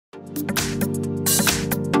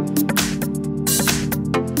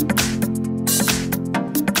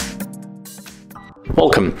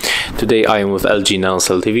Welcome. Today I am with LG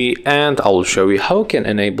NanoCell TV and I will show you how you can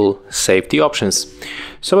enable safety options.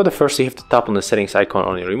 So at the first you have to tap on the settings icon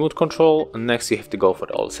on your remote control, and next you have to go for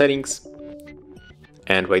the all settings.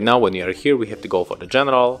 And right now when you are here we have to go for the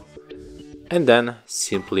general and then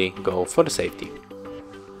simply go for the safety.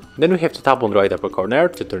 Then we have to tap on the right upper corner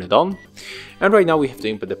to turn it on, and right now we have to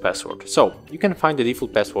input the password. So you can find the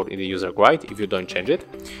default password in the user guide if you don't change it,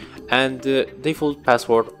 and the default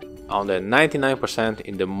password on the 99%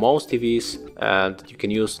 in the most TVs, and you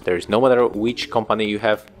can use, there is no matter which company you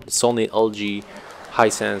have, Sony, LG,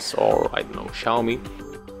 Hisense, or I don't know, Xiaomi,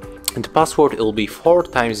 and the password will be 4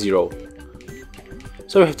 times 0.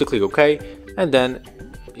 So you have to click OK, and then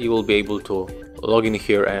you will be able to log in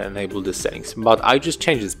here and enable the settings. But I just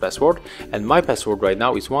changed this password, and my password right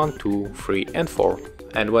now is 1, 2, 3 and 4,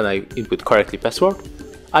 and when I input correctly password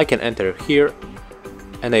I can enter here,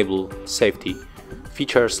 enable safety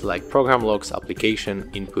features like program logs, application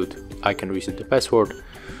input. I can reset the password,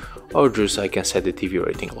 or just I can set the TV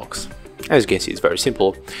rating logs. As you can see, it's very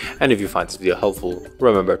simple, and if you find this video helpful,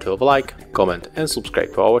 remember to leave a like, comment and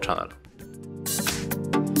subscribe to our channel.